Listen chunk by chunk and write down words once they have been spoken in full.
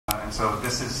And so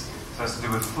this has to do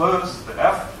with flows, the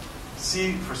F,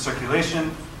 C for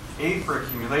circulation, A for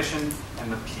accumulation,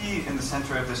 and the P in the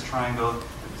center of this triangle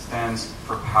stands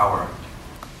for power.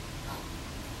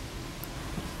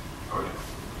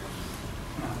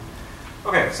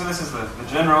 Okay, so this is the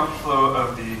general flow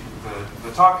of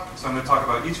the talk. So I'm going to talk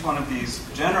about each one of these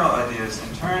general ideas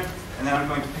in turn, and then I'm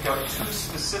going to pick out two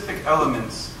specific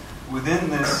elements within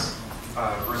this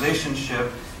relationship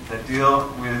that deal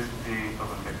with the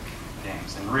Olympic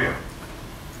Games in Rio.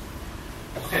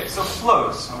 Okay, so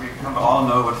flows. We kind of all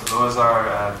know what flows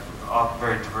are.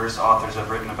 Very diverse authors have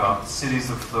written about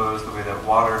cities of flows, the way that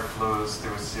water flows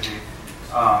through a city,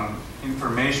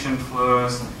 information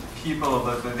flows, people,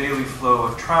 the daily flow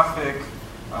of traffic,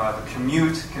 the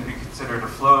commute can be considered a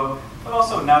flow, but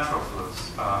also natural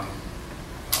flows.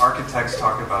 Architects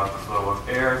talk about the flow of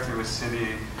air through a city,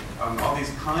 all these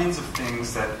kinds of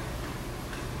things that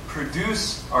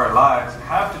produce our lives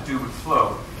have to do with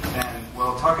flow. And what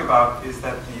I'll talk about is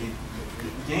that the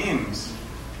games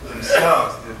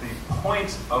themselves, the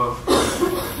point of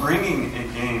bringing a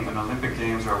game, an Olympic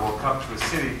Games or a World Cup to a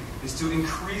city, is to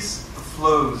increase the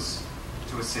flows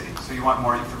to a city. So you want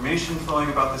more information flowing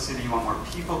about the city, you want more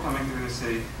people coming through the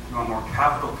city, you want more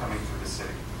capital coming through the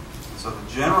city. And so the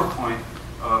general point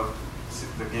of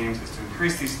the games is to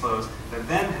increase these flows that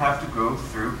then have to go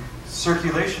through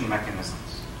circulation mechanisms.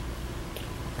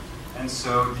 And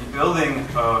so the building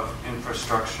of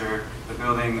infrastructure, the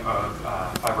building of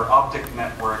fiber optic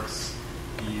networks,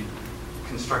 the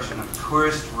construction of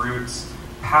tourist routes,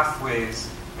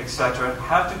 pathways, etc.,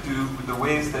 have to do with the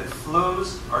ways that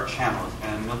flows are channeled.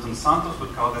 And Milton Santos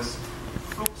would call this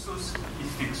fluxus e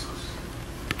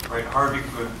fixus. Right? Harvey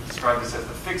could describe this as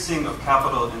the fixing of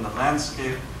capital in the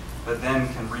landscape that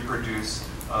then can reproduce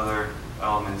other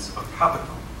elements of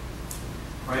capital.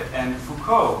 Right? And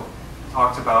Foucault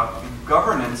talked about the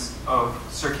governance of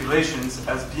circulations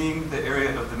as being the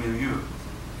area of the milieu.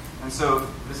 And so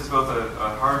this is both a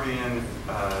Harveyan,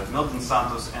 Milton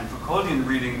Santos, and Foucauldian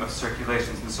reading of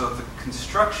circulations. And so the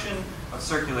construction of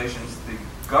circulations, the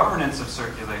governance of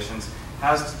circulations,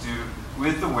 has to do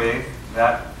with the way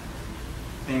that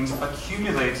things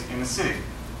accumulate in a city,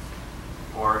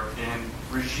 or in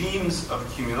regimes of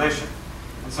accumulation.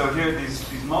 And so here, these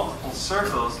multiple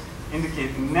circles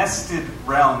indicate nested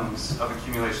realms of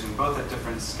accumulation, both at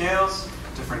different scales,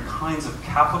 different kinds of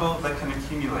capital that can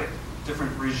accumulate,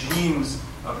 different regimes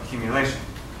of accumulation.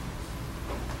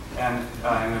 And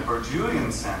in a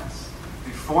Bourdieuian sense,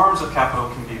 the forms of capital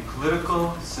can be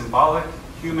political, symbolic,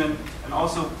 human, and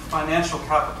also financial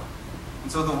capital.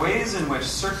 And so the ways in which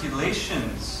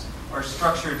circulations are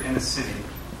structured in a city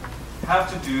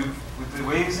have to do with the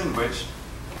ways in which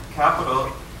capital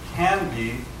can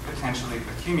be potentially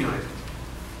accumulated.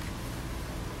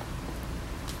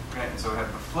 Okay, and so we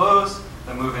have the flows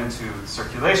that move into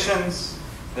circulations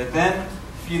that then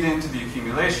feed into the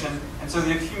accumulation, and so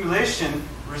the accumulation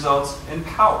results in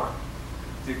power.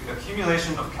 The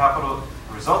accumulation of capital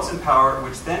results in power,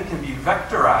 which then can be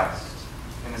vectorized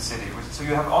in a city. So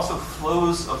you have also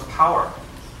flows of power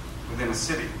within a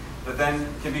city that then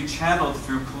can be channeled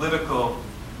through political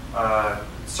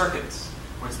circuits,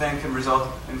 which then can result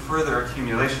in further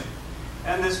accumulation.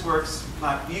 And this works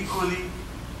not equally,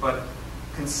 but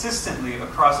consistently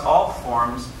across all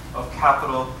forms of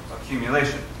capital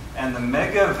accumulation. And the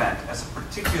mega event as a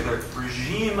particular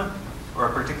regime or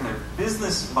a particular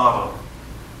business model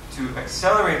to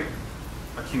accelerate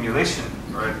accumulation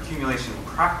or accumulation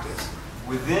practice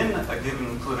within a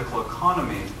given political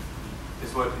economy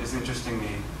is what is interesting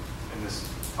me in this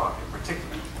talk in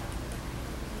particular.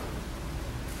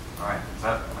 All right, is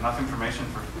that enough information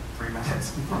for 3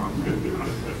 minutes?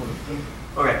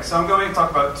 Okay, so I'm going to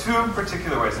talk about two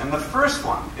particular ways. And the first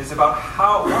one is about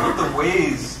how one of the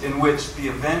ways in which the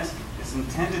event is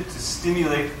intended to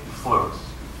stimulate flows.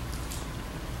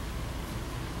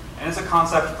 And it's a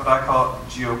concept that I call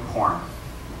geoporn.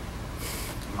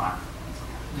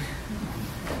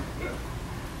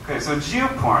 Okay, so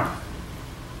geoporn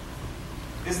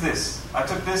is this. I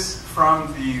took this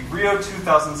from the Rio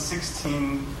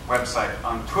 2016 website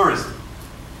on tourism.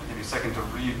 I'll give you a second to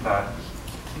read that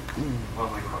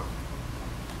lovely quote.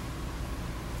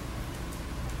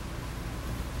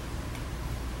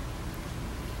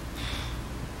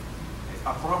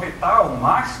 Aproveitar ao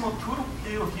máximo tudo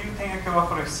que o rio tem a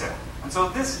oferecer. And so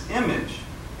this image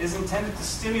is intended to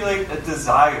stimulate a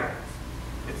desire.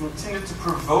 It's intended to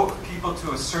provoke people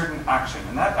to a certain action.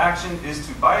 And that action is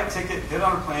to buy a ticket, get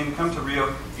on a plane, come to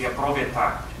Rio, e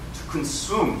aproveitar, to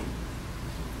consume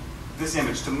this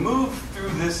image, to move through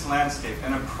this landscape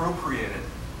and appropriate it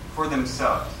for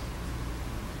themselves.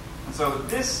 And so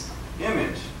this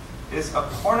image is a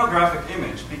pornographic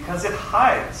image because it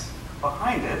hides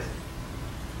behind it.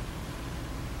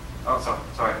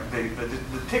 The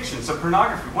depiction. So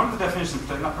pornography, one of the definitions of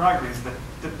pornography is the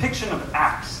depiction of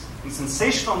acts in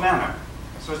sensational manner.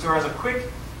 So as a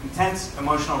quick, intense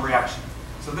emotional reaction.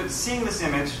 So that seeing this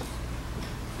image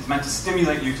is meant to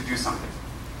stimulate you to do something.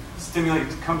 Stimulate you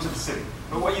to come to the city.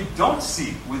 But what you don't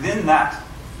see within that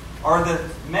are the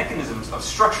mechanisms of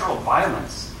structural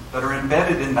violence that are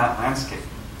embedded in that landscape.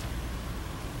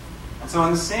 And so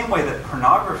in the same way that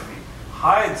pornography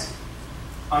hides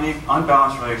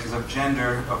unbalanced relations of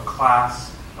gender, of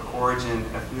class, of origin,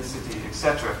 ethnicity,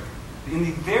 etc., in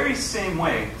the very same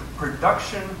way, the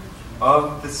production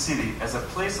of the city as a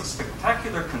place of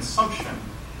spectacular consumption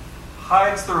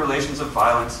hides the relations of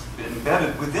violence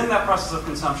embedded within that process of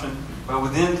consumption, but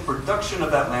within the production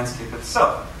of that landscape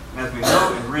itself. And as we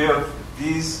know in Rio,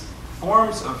 these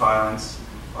forms of violence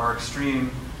are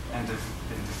extreme and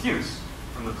diffuse.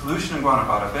 From the pollution in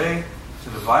Guanabara Bay, to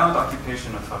the violent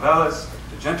occupation of favelas,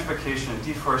 to gentrification,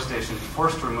 deforestation,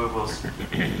 forced removals,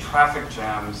 traffic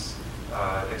jams,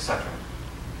 etc.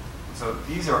 So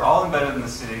these are all embedded in the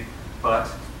city, but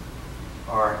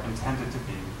are intended to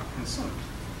be consumed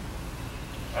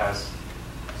as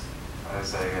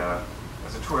a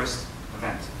tourist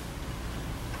event.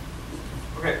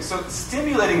 Okay, so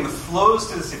stimulating the flows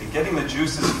to the city, getting the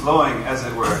juices flowing, as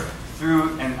it were,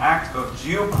 through an act of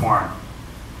geoporn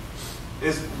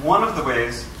is one of the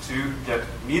ways to get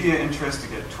media interest, to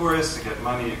get tourists, to get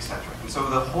money, etc. And so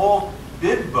the whole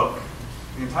bid book,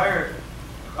 the entire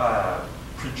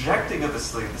projecting of the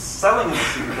city, the selling of the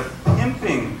city, the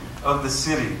pimping of the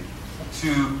city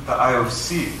to the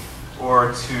IOC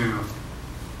or to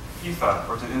FIFA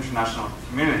or to the international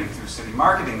community through city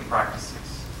marketing practices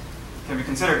can be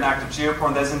considered an act of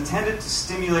geoporn that is intended to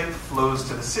stimulate flows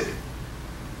to the city.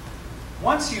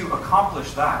 Once you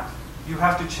accomplish that, you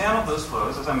have to channel those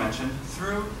flows, as I mentioned,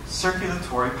 through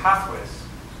circulatory pathways.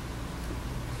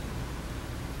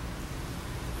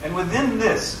 And within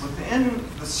the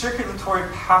circulatory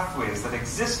pathways that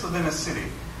exist within a city,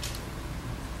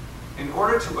 in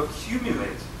order to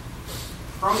accumulate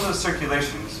from those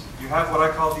circulations, you have what I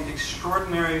call the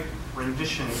extraordinary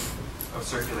rendition of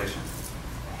circulation.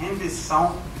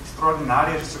 Rendição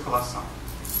extraordinária de circulação.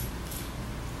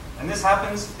 And this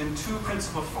happens in two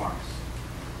principal forms.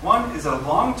 One is a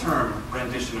long-term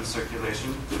rendition of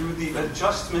circulation through the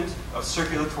adjustment of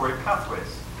circulatory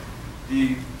pathways.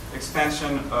 The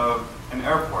expansion of an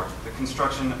airport, the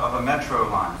construction of a metro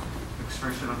line, the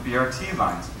construction of BRT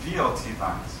lines, VLT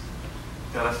lines,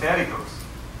 teleféricos,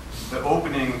 the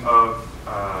opening of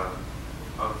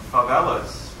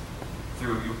favelas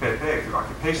through UPP, through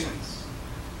occupations,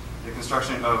 the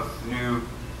construction of new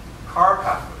car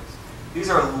pathways. These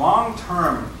are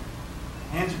long-term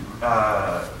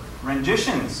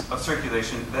renditions of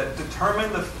circulation that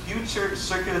determine the future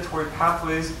circulatory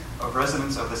pathways of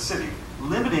residents of the city,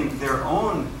 limiting their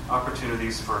own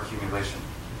opportunities for accumulation.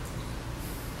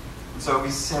 And so we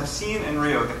have seen in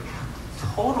Rio the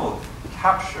total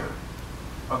capture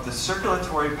of the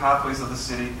circulatory pathways of the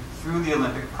city through the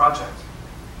Olympic project.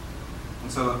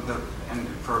 And so,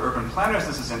 for urban planners,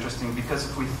 this is interesting because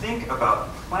if we think about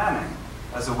planning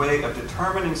as a way of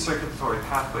determining circulatory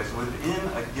pathways within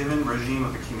a given regime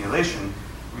of accumulation,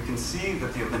 we can see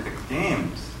that the Olympic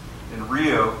Games in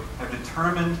Rio have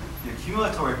determined the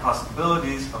accumulatory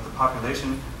possibilities of the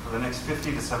population for the next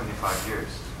 50 to 75 years.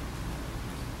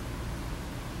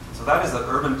 So that is the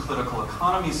urban political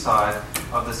economy side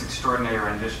of this extraordinary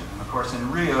rendition. And of course in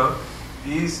Rio,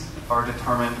 these are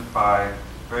determined by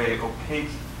very opaque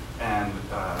and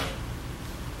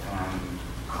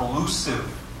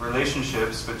collusive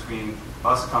relationships between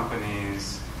bus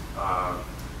companies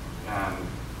and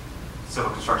civil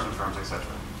construction firms, etc.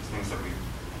 Things that we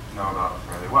know about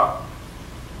fairly well.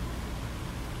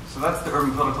 So that's the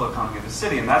urban political economy of the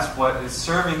city, and that's what is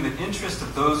serving the interest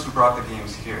of those who brought the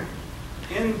games here.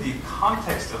 In the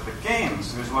context of the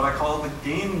games, there's what I call the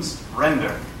games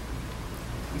render.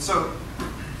 And so,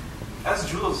 as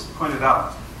Jules pointed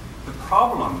out, the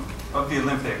problem of the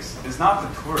Olympics is not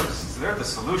the tourists, they're the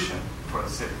solution for the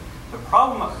city. The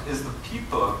problem is the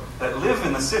people that live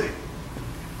in the city.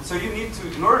 So you need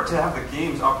to, in order to have the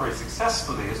games operate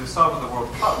successfully, as we saw with the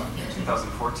World Cup in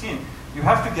 2014, you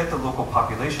have to get the local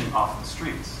population off the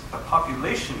streets. The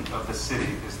population of the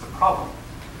city is the problem.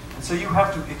 And so you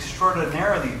have to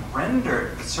extraordinarily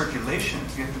render the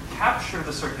circulations. You have to capture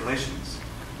the circulations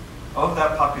of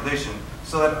that population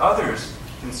so that others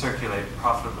can circulate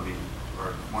profitably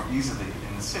or more easily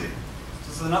in the city. So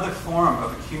this is another form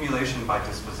of accumulation by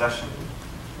dispossession,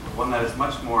 one that is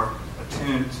much more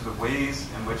attuned to the ways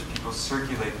in which people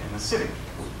circulate in the city.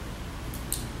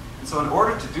 And so in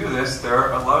order to do this, there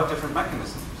are a lot of different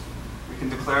mechanisms. We can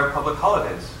declare public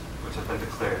holidays, which have been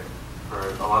declared for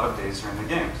a lot of days during the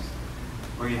games.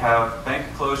 We have bank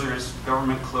closures,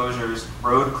 government closures,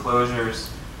 road closures.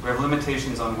 We have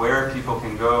limitations on where people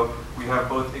can go. We have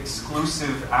both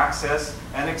exclusive access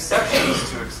and exceptions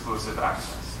to exclusive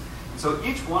access. So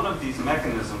each one of these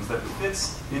mechanisms that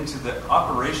fits into the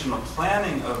operational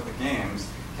planning of the games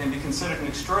can be considered an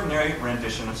extraordinary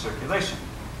rendition of circulation.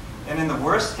 And in the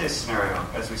worst case scenario,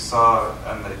 as we saw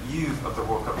on the eve of the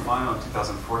World Cup final in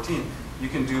 2014, you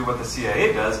can do what the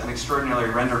CIA does and extraordinarily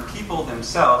render people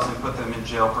themselves and put them in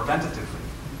jail preventatively.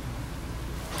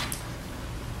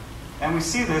 And we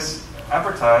see this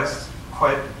advertised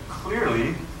quite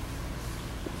clearly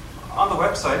on the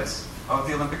websites of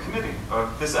the Olympic Committee. I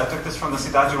took this from the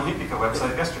Cidade Olímpica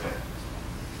website yesterday.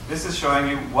 This is showing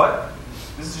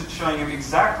you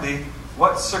exactly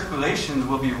what circulations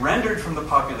will be rendered from the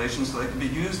population so they can be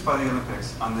used by the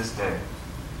Olympics on this day.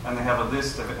 And they have a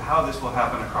list of how this will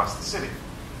happen across the city.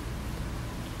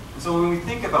 And so when we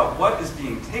think about what is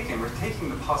being taken, we're taking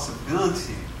the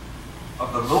possibility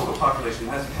of the local population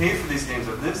that has paid for these games,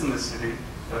 that lives in the city,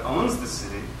 that owns the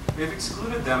city. We have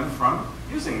excluded them from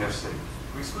using their city.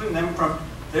 We're excluding them from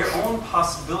their own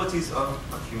possibilities of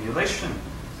accumulation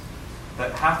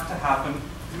that have to happen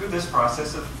through this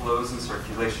process of flows and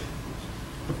circulation.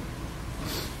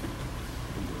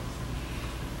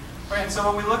 Right, and so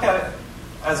when we look at it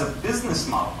as a business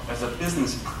model, as a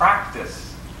business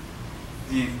practice,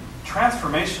 the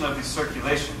transformation of these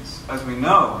circulations, as we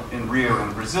know in Rio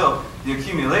and Brazil, the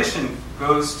accumulation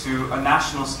goes to a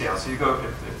national scale. So you go,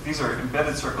 if these are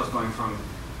embedded circles going from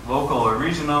local or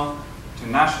regional to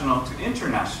national to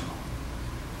international,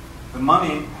 the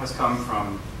money has come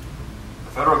from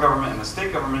the federal government and the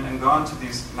state government and gone to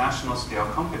these national scale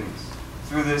companies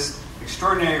through this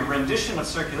extraordinary rendition of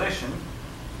circulation,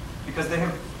 because they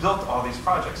have built all these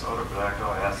projects, Odebrecht,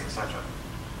 OIS, etc.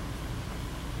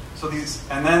 So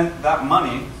and then that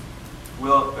money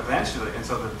will eventually, and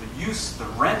so the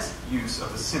rent use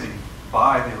of the city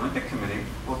by the Olympic Committee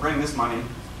will bring this money,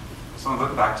 some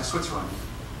of it, back to Switzerland.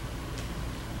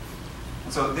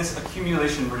 And so this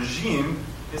accumulation regime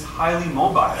is highly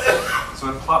mobile. So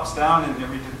it plops down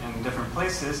in different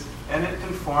places, and it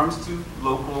conforms to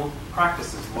local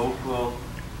practices, local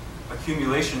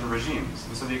accumulation regimes.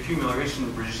 And so the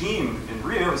accumulation regime in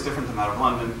Rio is different than that of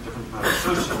London, different than that of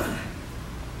Sochi.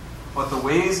 But the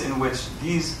ways in which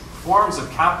these forms of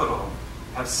capital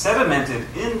have sedimented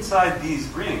inside these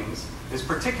rings is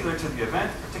particular to the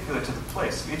event, particular to the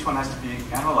place. Each one has to be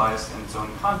analyzed in its own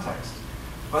context.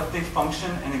 But they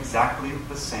function in exactly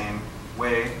the same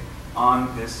way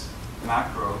on this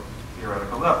macro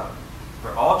theoretical level.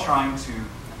 They're all trying to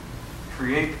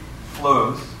create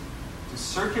flows, to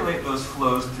circulate those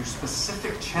flows through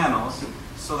specific channels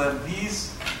so that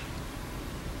these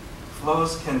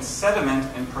flows can sediment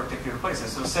in particular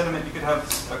places. So sediment, you could have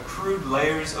accrued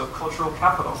layers of cultural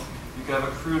capital. You could have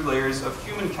accrued layers of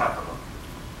human capital.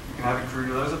 You can have accrued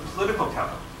layers of political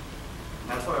capital.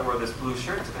 And that's why I wore this blue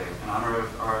shirt today, in honor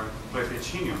of our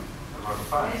Bertolcino, our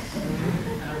father,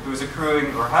 who was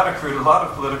accruing, or had accrued, a lot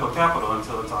of political capital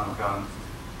until it's gone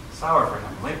sour for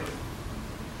him lately.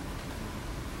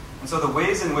 And so the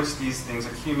ways in which these things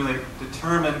accumulate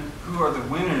determine who are the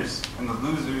winners and the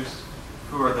losers,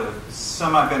 who are the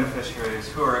semi-beneficiaries,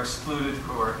 who are excluded,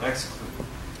 who are excluded.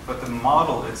 But the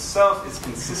model itself is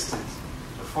consistent.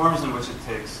 The forms in which it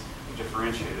takes are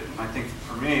differentiated. And I think,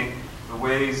 for me, the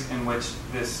ways in which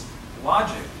this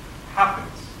logic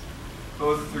happens,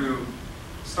 both through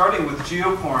starting with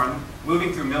geoporn,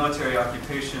 moving through military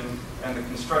occupation, and the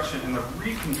construction and the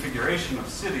reconfiguration of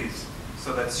cities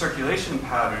so that circulation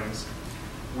patterns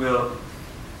will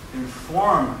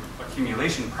inform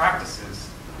accumulation practices,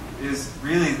 is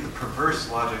really the perverse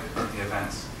logic of the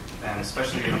events. And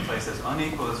especially in a place as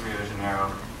unequal as Rio de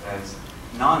Janeiro, as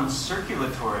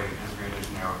non-circulatory as Rio de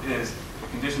Janeiro is, the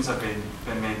conditions have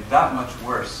been made that much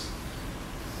worse.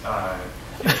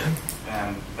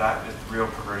 And that is the real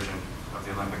perversion of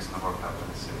the Olympics and the World Cup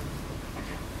in the city. Thank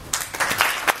you.